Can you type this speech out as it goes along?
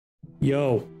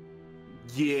Yo.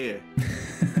 Yeah.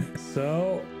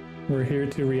 So we're here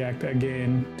to react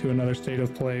again to another state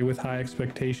of play with high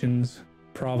expectations.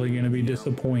 Probably going to be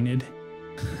disappointed.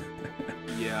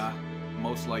 Yeah,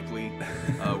 most likely.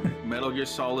 Metal Gear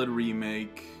Solid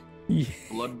Remake. Yeah.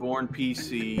 Bloodborne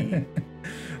PC.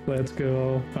 Let's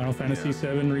go. Final Fantasy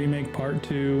VII Remake Part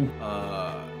 2.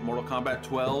 Mortal Kombat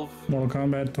 12. Mortal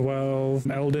Kombat 12.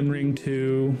 Elden Ring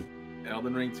 2.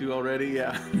 Elden Ring 2 already,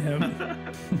 yeah.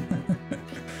 Yep.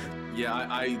 Yeah,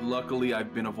 I luckily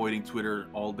I've been avoiding Twitter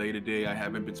all day today. I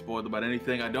haven't been spoiled about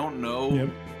anything. I don't know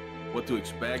what to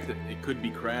expect. It could be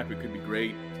crap, it could be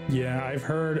great. Yeah, I've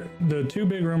heard the two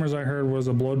big rumors I heard was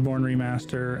a Bloodborne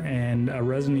remaster and a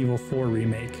Resident Evil 4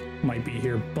 remake might be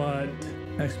here, but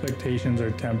expectations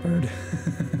are tempered.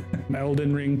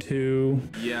 Elden Ring 2.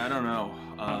 Yeah, I don't know.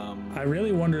 I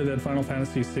really wonder that Final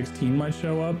Fantasy 16 might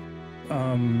show up.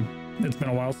 It's been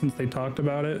a while since they talked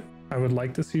about it. I would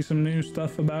like to see some new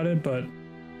stuff about it, but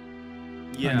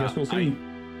yeah, I guess we'll see.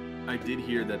 I did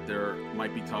hear that there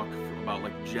might be talk about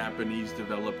like Japanese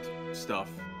developed stuff.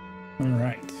 All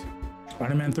right.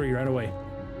 Spider-Man 3 right away.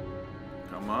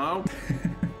 Come on.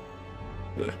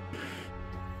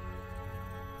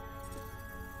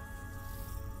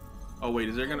 Oh wait,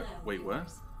 is there gonna wait what?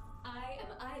 I am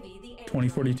Ivy the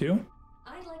 2042?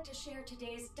 I'd like to share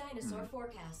today's dinosaur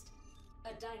forecast.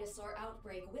 A dinosaur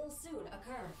outbreak will soon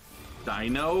occur.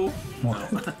 Dino?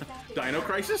 No. Dino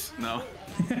Crisis? No.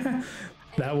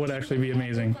 That would actually be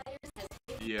amazing.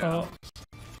 Yeah.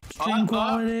 Stream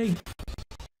quality.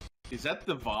 Is that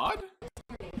the VOD?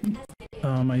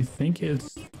 I think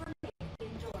it's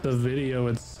the video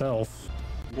itself.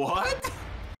 What?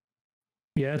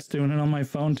 Yeah, it's doing it on my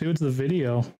phone too. It's the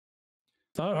video.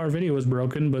 Thought our video was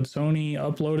broken, but Sony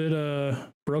uploaded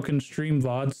a broken stream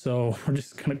VOD, so we're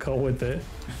just gonna go with it.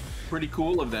 Pretty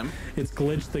cool of them. It's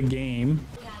glitched the game.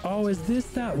 Oh, is this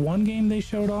that one game they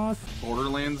showed off?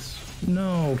 Borderlands?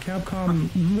 No,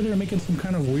 Capcom. Remember they were making some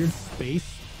kind of weird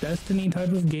space Destiny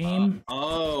type of game?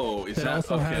 Oh, is that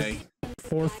also okay? has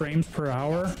 4 frames per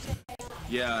hour?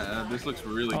 Yeah, this looks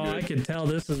really good. I can tell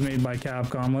this is made by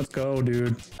Capcom. Let's go,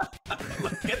 dude.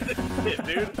 Look at this shit,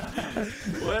 dude.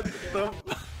 What the?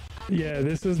 Yeah,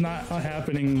 this is not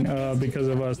happening because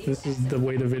of us. This is the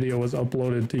way the video was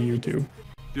uploaded to YouTube.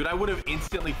 Dude, I would have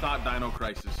instantly thought Dino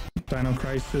Crisis. Dino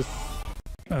Crisis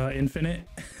Infinite.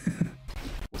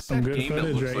 Some good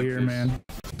footage right here, man.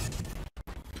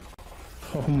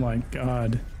 Oh my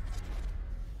god.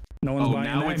 No one's buying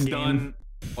now that it's game.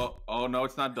 Done. Oh no,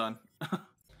 it's not done.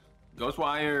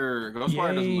 Ghostwire doesn't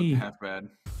look half bad.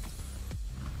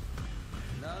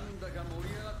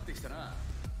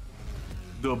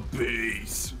 The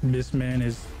base. This man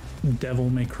is Devil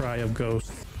May Cry of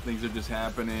Ghosts. Things are just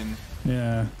happening.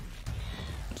 Yeah.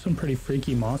 Some pretty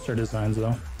freaky monster designs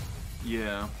though.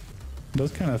 Yeah.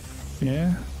 Those kind of,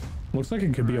 yeah. Looks like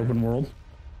it could be open world.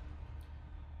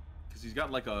 Cause he's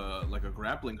got like a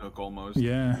grappling hook almost.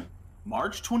 Yeah.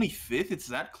 March 25th, it's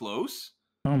that close?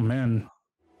 Oh man.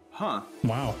 Huh.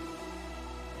 Wow.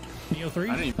 Neo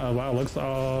 3? Oh wow,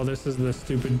 oh, this is the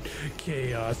stupid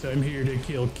chaos. I'm here to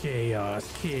kill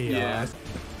chaos. Yeah.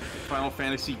 Final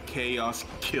Fantasy Chaos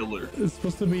Killer. It's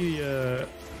supposed to be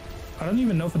I don't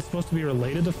even know if it's supposed to be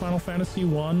related to Final Fantasy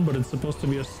 1, but it's supposed to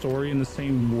be a story in the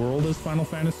same world as Final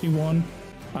Fantasy 1.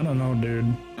 I don't know,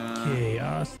 dude.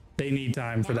 Chaos. They need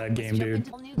time for that game, dude.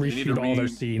 Reshoot all their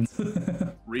scenes.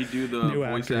 Redo the new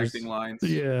voice acting lines.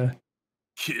 Yeah.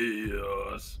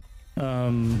 Chaos.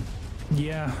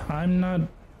 Yeah, I'm not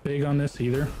big on this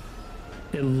either.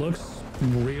 It looks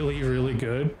really, really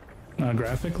good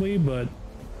graphically, but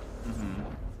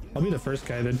I'll be the first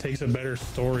guy that takes a better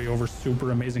story over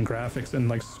super amazing graphics, and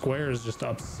like Square is just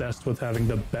obsessed with having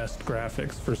the best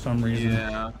graphics for some reason.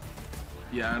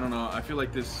 Yeah, I don't know. I feel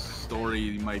like this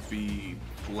story might be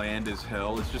bland as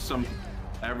hell. It's just some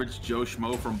average Joe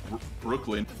Schmo from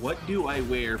Brooklyn. What do I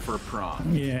wear for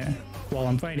prom? Yeah, while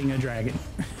I'm fighting a dragon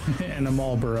and a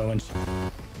Marlboro and shit.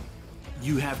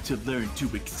 You have to learn to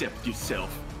accept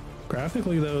yourself.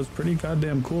 Graphically though, it's pretty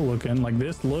goddamn cool looking. Like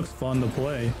this looks fun to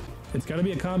play. It's got to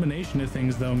be a combination of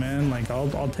things though, man. Like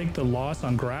I'll take the loss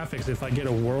on graphics if I get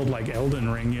a world like Elden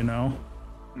Ring, you know?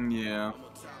 Yeah.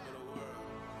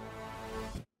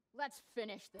 Let's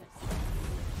finish this.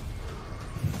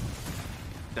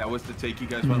 That was the take you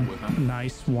guys went with, huh?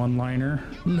 Nice one-liner.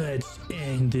 Let's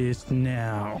end this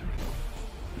now.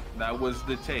 That was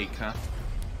the take, huh?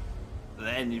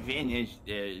 Then finish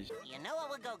this. You know what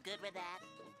would go good with that?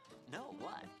 No,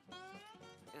 what?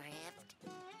 Rift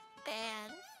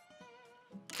Band.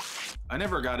 I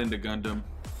never got into Gundam.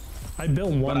 I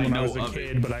built one I when I know was a of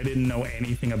kid, it. but I didn't know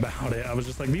anything about it. I was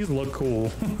just like, these look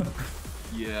cool.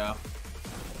 Yeah.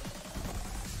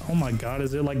 Oh my god,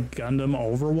 is it like Gundam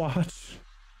Overwatch?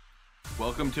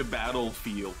 Welcome to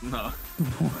Battlefield. No.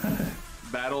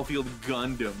 Battlefield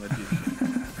Gundam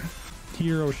edition.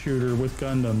 Hero shooter with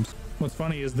Gundams. What's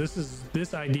funny is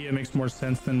this idea makes more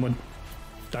sense than what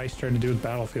DICE tried to do with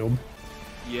Battlefield.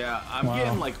 Yeah, I'm Wow.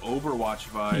 getting like Overwatch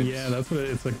vibes. Yeah, that's what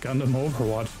it's a Gundam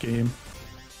Overwatch game.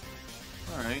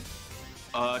 All right.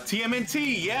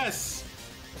 TMNT, yes.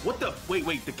 What the?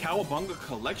 Wait, the Cowabunga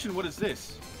collection. What is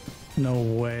this? No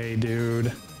way,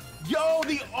 dude. Yo,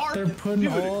 the art. They're putting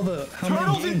Dude, all the how many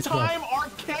Turtles in games though? Time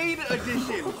Arcade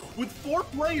Edition with 4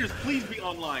 players. Please be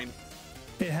online.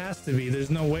 It has to be. There's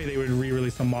no way they would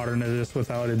re-release a modern of this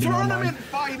without it being Tournament online.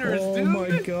 Fighters, Oh dude.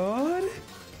 my god.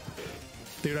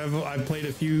 Dude, I've played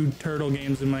a few Turtle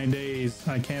games in my days.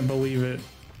 I can't believe it.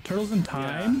 Turtles in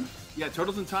Time? Yeah,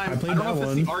 Turtles in Time. I I played don't know that if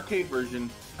it's the one. arcade version.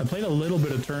 I played a little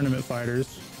bit of Tournament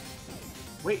Fighters.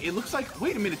 Wait, it looks like.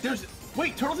 Wait a minute.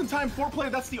 Wait, Turtles in Time 4-player.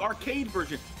 That's the arcade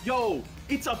version. Yo,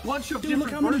 it's a bunch of Dude, look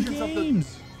different how many versions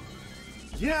games.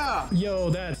 of the. Yeah. Yo,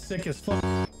 that's sick as fuck.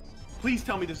 Please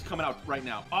tell me this is coming out right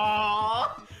now.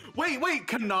 Ah. Wait,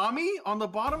 Konami on the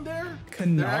bottom there? They're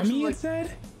Konami, actually, it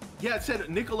said? Yeah, it said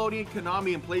Nickelodeon,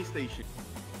 Konami, and PlayStation.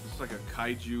 It's like a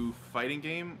kaiju fighting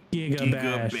game. Giga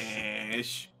Bash.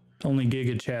 Bash. Only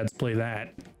Giga Chads play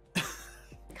that.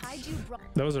 Kaiju bro.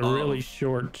 That was a really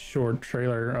short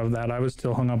trailer of that. I was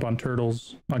still hung up on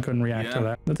Turtles. I couldn't react to Yeah.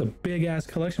 that. That's a big ass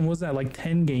collection. What was that, like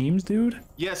 10 games, dude?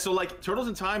 Yeah, so like Turtles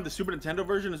in Time, the Super Nintendo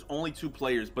version is only 2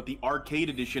 players, but the arcade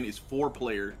edition is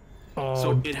 4-player. Oh,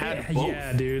 So it had both.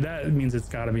 Yeah, dude. That means it's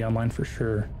got to be online for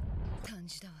sure.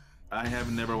 I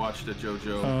have never watched a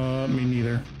JoJo. Me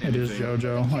neither. It is Anything.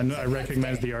 JoJo. I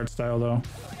recognize the art style though.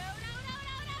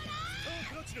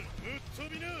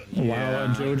 Wow,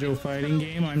 Yeah. a JoJo fighting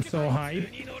game. I'm so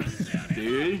hyped.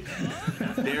 Dude,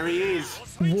 there he is.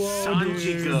 Whoa, dude.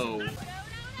 Sanjiko.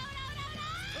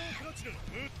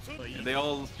 And they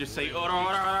all just say, "Ora,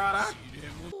 ora, ora."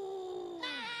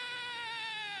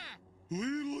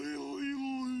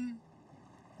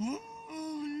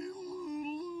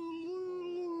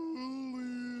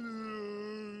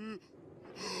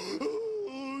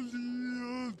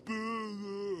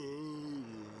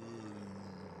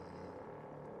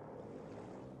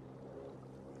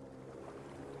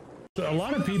 A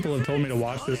lot of people have told me to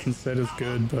watch this and said it's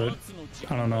good, but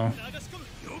I don't know.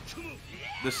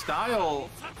 The style,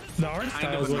 The art Kind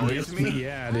style of is what annoys gets me. me.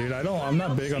 Yeah, dude. I'm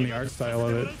not big on the art style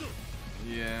of it.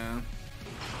 yeah.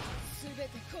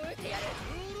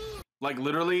 Like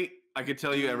literally, I could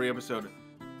tell you every episode,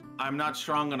 I'm not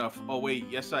strong enough. Oh wait,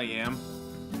 yes I am.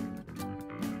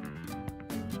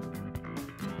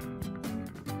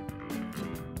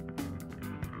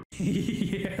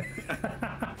 Yeah.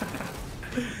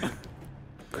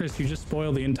 Chris, you just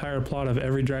spoiled the entire plot of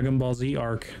every Dragon Ball Z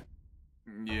arc.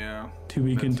 Yeah. To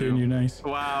be That too. continued. Nice.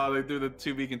 Wow, they threw the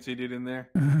to be continued in there.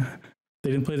 They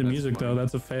didn't play the music funny. though.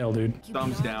 That's a fail, dude.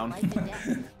 Thumbs down.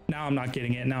 Now I'm not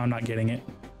getting it. Now I'm not getting it.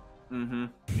 Mm-hmm.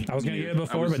 I was gonna get it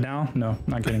before, but now, no,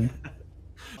 not getting it.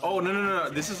 Oh no!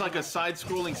 This is like a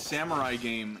side-scrolling samurai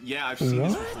game. Yeah, I've seen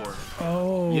this What? before.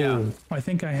 Oh, Yeah. I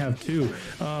think I have too.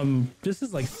 This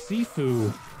is like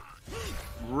Sifu.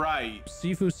 Right.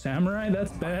 Sifu Samurai?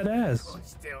 That's badass.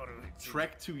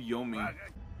 Trek to Yomi.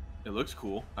 It looks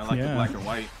cool. I like the Yeah. black and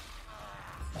white.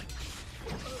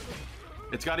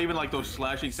 It's got even like those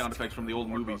slashing sound effects from the old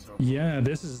movies. Yeah,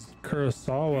 this is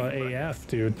Kurosawa AF,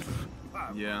 dude.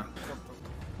 Yeah.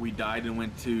 We died and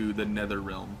went to the Nether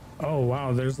Realm. Oh,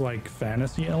 wow, there's like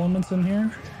fantasy elements in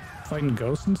here? Fighting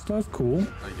ghosts and stuff? Cool.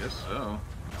 I guess so.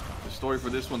 The story for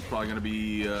this one's probably gonna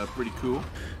be pretty cool.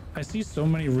 I see so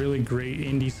many really great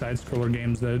indie side-scroller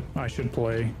games that I should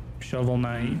play. Shovel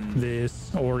Knight,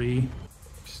 this, Ori,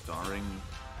 Starring.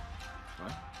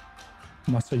 What?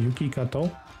 Masayuki Kato.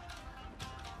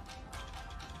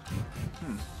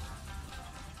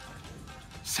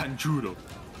 Sanjuro.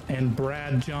 And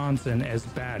Brad Johnson as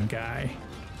bad guy.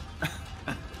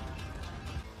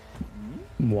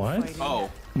 What? Oh.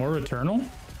 More Returnal?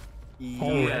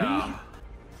 Yeah.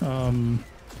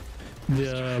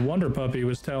 The Wonder Puppy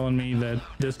was telling me that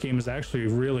this game is actually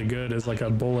really good as like a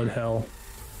bullet hell.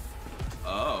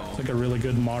 Oh. It's like a really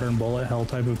good modern bullet hell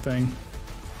type of thing.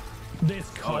 It's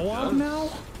co-op does? now?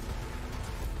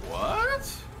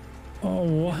 What? Oh,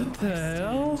 what the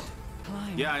hell?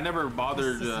 Yeah, I never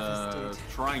bothered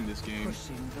trying this game.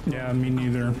 Yeah, me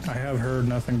neither. I have heard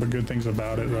nothing but good things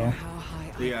about it though.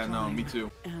 Yeah, no, me too.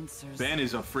 Ben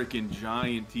is a freaking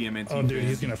giant TMNT Oh, dude, fan.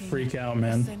 he's gonna freak out,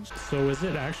 man. So is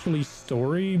it actually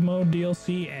story mode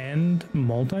DLC and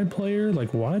multiplayer?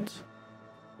 Like what?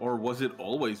 Or was it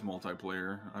always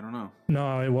multiplayer? I don't know.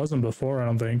 No, it wasn't before, I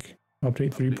don't think.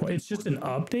 Update 3. It's just an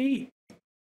update?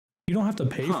 You don't have to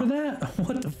pay for that?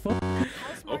 What the fuck?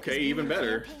 Okay, even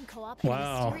better.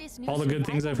 Wow. All the good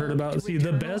things I've heard about. See,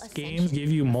 the best games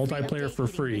give you multiplayer for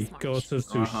free. Ghost of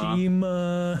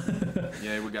Tsushima.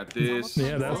 Yeah, we got this.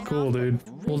 Yeah, that's cool, dude.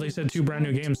 Well, they said 2 brand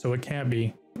new games, so it can't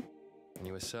be.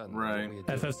 Right.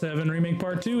 FF7 Remake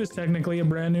Part 2 is technically a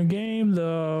brand new game,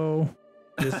 though.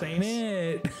 This ain't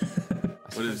it.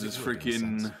 What is this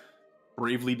freaking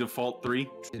Bravely Default 3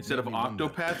 instead of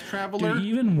Octopath Traveler? Dude,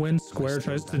 even when Square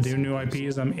tries to do new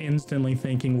IPs, I'm instantly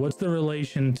thinking, what's the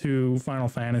relation to Final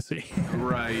Fantasy?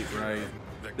 Right.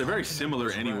 They're very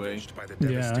similar anyway.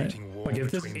 Yeah, like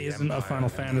if this isn't a Final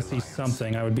Fantasy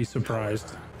something, I would be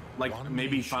surprised. Like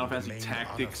maybe Final Fantasy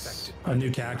Tactics. A new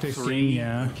Tactics 3. game,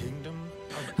 yeah.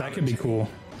 That could be cool,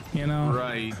 you know?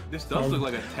 Right. This does look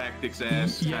like a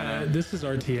Tactics-ass Yeah, kind of. this is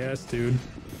RTS, dude.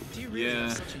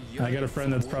 Yeah. I got a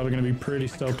friend that's probably going to be pretty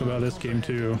stoked about this game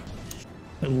too.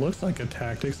 It looks like a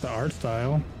Tactics, the art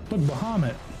style. Look,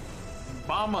 Bahamut.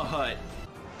 Bomba Hut.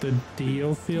 The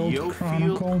Diofield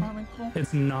Chronicle.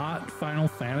 It's not Final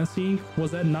Fantasy.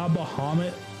 Was that not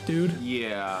Bahamut, dude?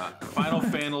 Yeah. Final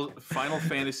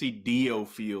Fantasy Dio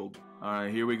Field. All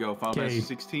right, here we go. Final Fantasy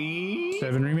 16.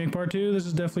 7 Remake Part 2. This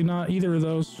is definitely not either of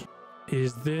those.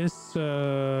 Is this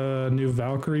new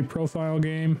Valkyrie profile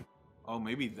game? Oh,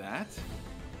 maybe that?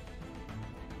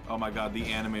 Oh my god, the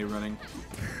anime running.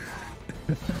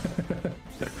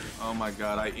 Oh my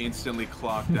god, I instantly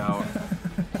clocked out.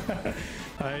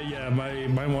 Yeah,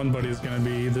 my one buddy is gonna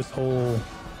be this whole.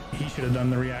 He should have done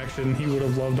the reaction. He would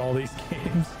have loved all these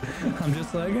games. I'm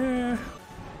just like, eh.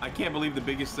 I can't believe the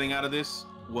biggest thing out of this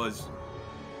was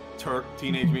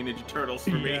Teenage Mutant Ninja Turtles for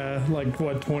me. Yeah, like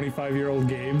what, 25-year-old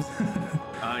games?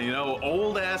 You know,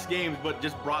 old ass games, but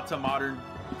just brought to modern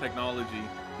technology.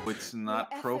 It's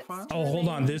not profile. Oh, hold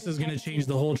on. This is gonna change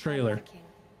the whole trailer.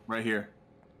 Right here.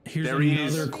 Here's There he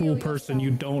another is. cool person.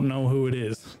 You don't know who it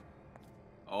is.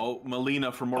 Oh,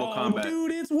 Melina from Mortal Oh, Kombat.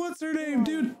 dude, it's what's her name,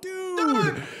 dude?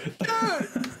 Dude!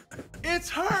 It's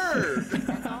her!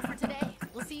 That's all for today.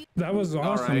 We'll see you. That was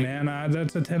awesome, right. man.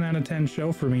 That's a 10 out of 10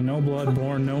 show for me. No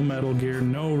Bloodborne, no Metal Gear,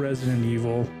 no Resident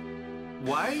Evil.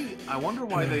 Why? I wonder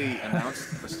why they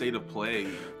announced a state of play.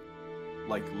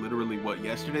 Like literally, what,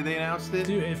 yesterday they announced it?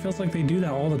 Dude, it feels like they do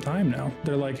that all the time now.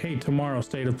 They're like, hey, tomorrow,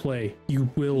 state of play. You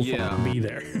will fucking be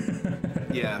there.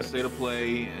 Yeah, state of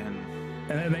play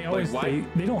and then they always why?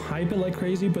 they don't hype it like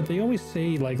crazy, but they always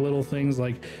say like little things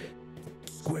like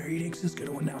Square Enix is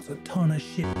going to announce a ton of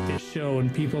shit at this show,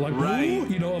 and people are like, Right. "Ooh,"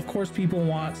 you know, of course people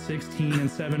want 16 and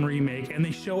 7 remake, and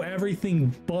they show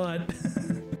everything but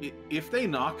if they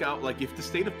knock out, like if the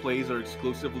state of plays are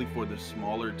exclusively for the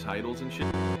smaller titles and shit,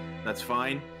 that's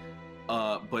fine.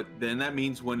 But then that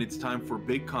means when it's time for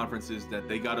big conferences that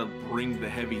they gotta bring the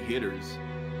heavy hitters.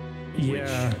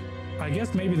 yeah. I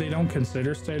guess maybe they don't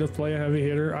consider State of Play a heavy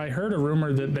hitter. I heard a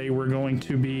rumor that they were going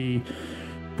to be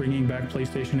bringing back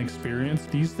PlayStation Experience.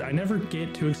 These, I never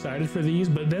get too excited for these,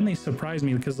 but then they surprise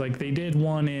me because like they did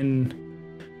one in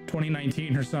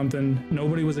 2019 or something.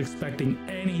 Nobody was expecting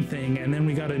anything, and then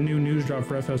we got a new news drop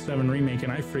for FF7 Remake,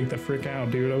 and I freaked the frick out,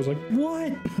 dude. I was like,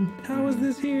 what? How is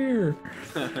this here?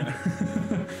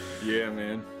 Yeah,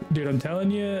 man. Dude, I'm telling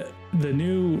you, the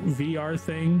new VR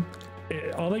thing,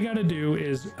 all they got to do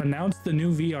is announce the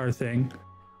new VR thing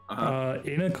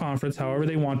in a conference, however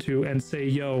they want to, and say,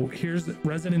 yo, here's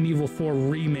Resident Evil 4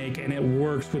 Remake, and it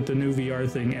works with the new VR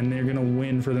thing, and they're going to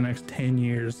win for the next 10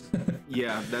 years.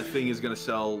 Yeah, that thing is gonna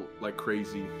sell like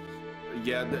crazy.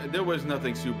 Yeah, there was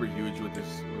nothing super huge with the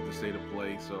state of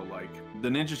play. So like the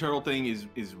Ninja Turtle thing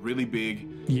is really big.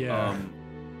 Yeah.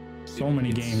 So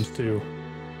many games too.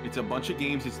 It's a bunch of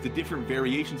games. It's the different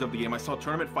variations of the game. I saw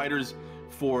Tournament Fighters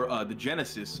for the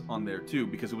Genesis on there too,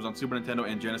 because it was on Super Nintendo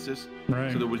and Genesis. Right.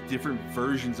 So there was different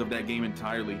versions of that game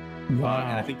entirely. Wow.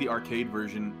 And I think the arcade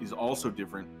version is also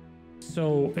different.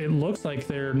 So it looks like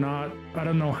they're not, I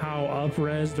don't know how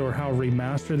up-resed or how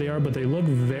remastered they are, but they look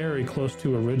very close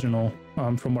to original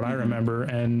from what I remember,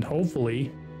 and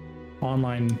hopefully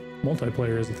online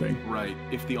multiplayer is a thing. Right.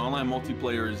 If the online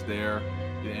multiplayer is there,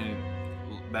 then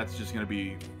that's just going to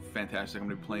be fantastic. I'm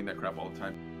going to be playing that crap all the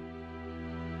time.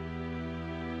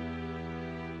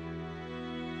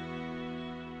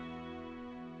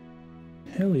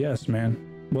 Hell yes, man.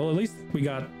 Well, at least we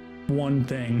got one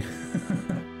thing.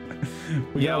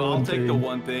 Yeah, I'll take the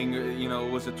one thing. You know,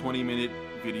 it was a 20-minute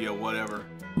video, whatever.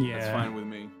 Yeah. That's fine with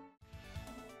me.